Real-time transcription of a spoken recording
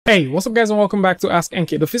Hey, what's up guys and welcome back to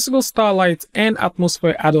askNK, the physical starlight and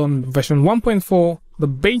atmosphere add-on version 1.4. The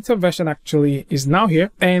beta version actually is now here,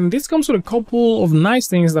 and this comes with a couple of nice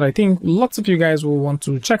things that I think lots of you guys will want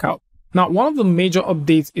to check out. Now, one of the major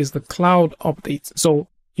updates is the cloud update. So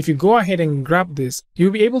if you go ahead and grab this, you'll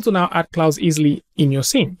be able to now add clouds easily in your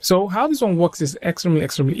scene. So how this one works is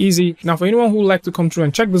extremely easy. Now, for anyone who would like to come through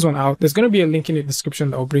and check this one out, there's going to be a link in the description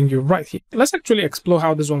that will bring you right here. Let's actually explore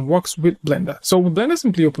how this one works with Blender. So with Blender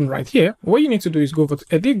simply open right here, what you need to do is go over to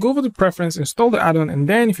Edit, go over to Preference, install the add-on, and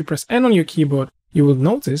then if you press N on your keyboard, you will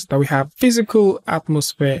notice that we have physical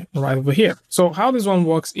atmosphere right over here. So how this one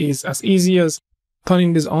works is as easy as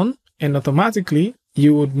turning this on, and automatically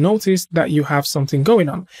you would notice that you have something going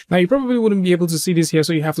on. Now, you probably wouldn't be able to see this here,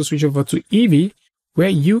 so you have to switch over to Eevee, where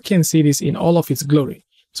you can see this in all of its glory.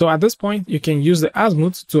 So at this point, you can use the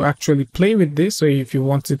azimuth to actually play with this. So if you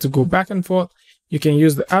wanted to go back and forth, you can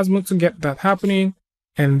use the azimuth to get that happening.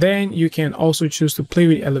 And then you can also choose to play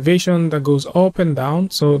with elevation that goes up and down.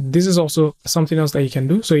 So this is also something else that you can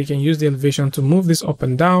do. So you can use the elevation to move this up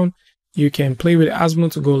and down. You can play with the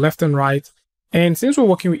azimuth to go left and right. And since we're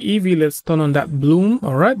working with Eevee, let's turn on that bloom.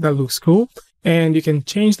 All right, that looks cool. And you can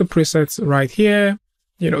change the presets right here.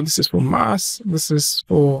 You know, this is for Mars, this is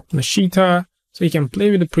for Nishita. So you can play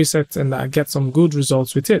with the presets and get some good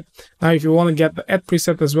results with it. Now, if you want to get the Ed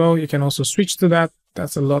preset as well, you can also switch to that.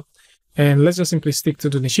 That's a lot. And let's just simply stick to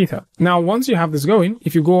the Nishita. Now, once you have this going,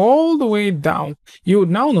 if you go all the way down, you would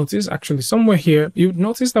now notice, actually somewhere here, you would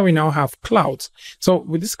notice that we now have clouds. So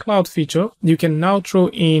with this cloud feature, you can now throw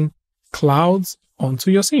in clouds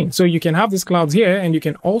onto your scene. So you can have these clouds here, and you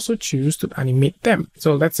can also choose to animate them.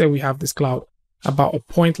 So let's say we have this cloud about a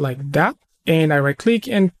point like that, and I right click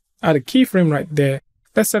and add a keyframe right there.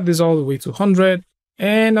 Let's set this all the way to 100,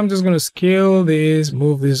 and I'm just going to scale this,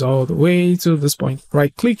 move this all the way to this point,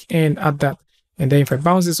 right click and add that. And then if I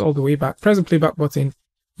bounce this all the way back, press the playback button,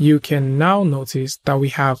 you can now notice that we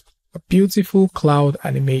have a beautiful cloud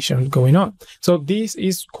animation going on. So this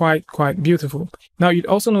is quite beautiful. Now, you'd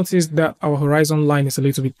also notice that our horizon line is a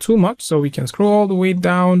little bit too much, so we can scroll all the way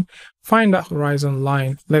down, find that horizon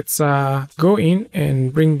line. Let's go in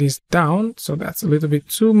and bring this down. So that's a little bit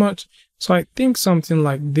too much. So I think something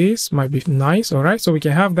like this might be nice. All right, so we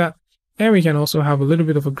can have that, and we can also have a little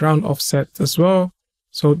bit of a ground offset as well.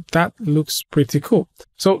 So that looks pretty cool.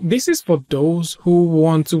 So this is for those who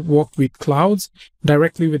want to work with clouds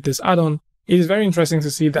directly with this add-on. It is very interesting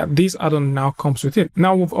to see that this add-on now comes with it.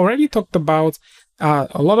 Now, we've already talked about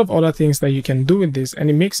a lot of other things that you can do with this, and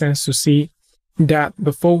it makes sense to see that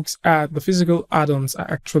the folks at the physical add-ons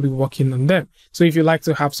are actually working on them. So if you like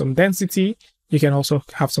to have some density, you can also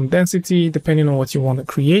have some density depending on what you want to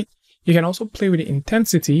create. You can also play with the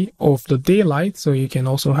intensity of the daylight, so you can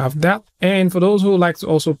also have that. And for those who like to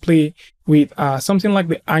also play with something like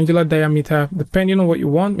the angular diameter, depending on what you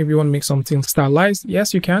want, maybe you want to make something stylized,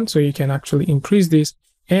 yes, you can. So you can actually increase this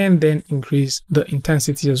and then increase the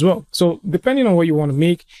intensity as well. So depending on what you want to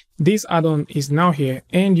make, this add-on is now here,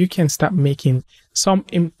 and you can start making some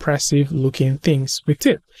impressive looking things with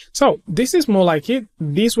it. So this is more like it.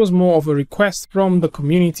 This was more of a request from the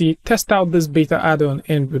community. Test out this beta add-on,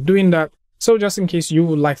 and we're doing that. So just in case you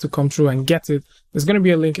would like to come through and get it, there's going to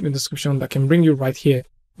be a link in the description that can bring you right here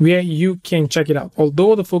where you can check it out.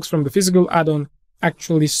 Although the folks from the physical add-on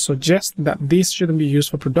actually suggest that this shouldn't be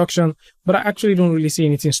used for production, but I actually don't really see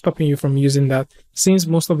anything stopping you from using that, since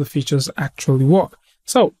most of the features actually work.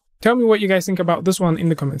 So tell me what you guys think about this one in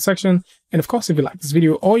the comment section. And of course, if you like this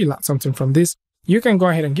video or you learned something from this, you can go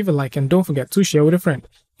ahead and give a like, and don't forget to share with a friend.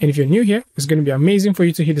 And if you're new here, it's going to be amazing for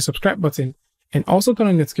you to hit the subscribe button and also turn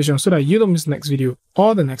on notifications so that you don't miss the next video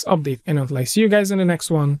or the next update. And until I see you guys in the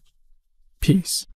next one, peace.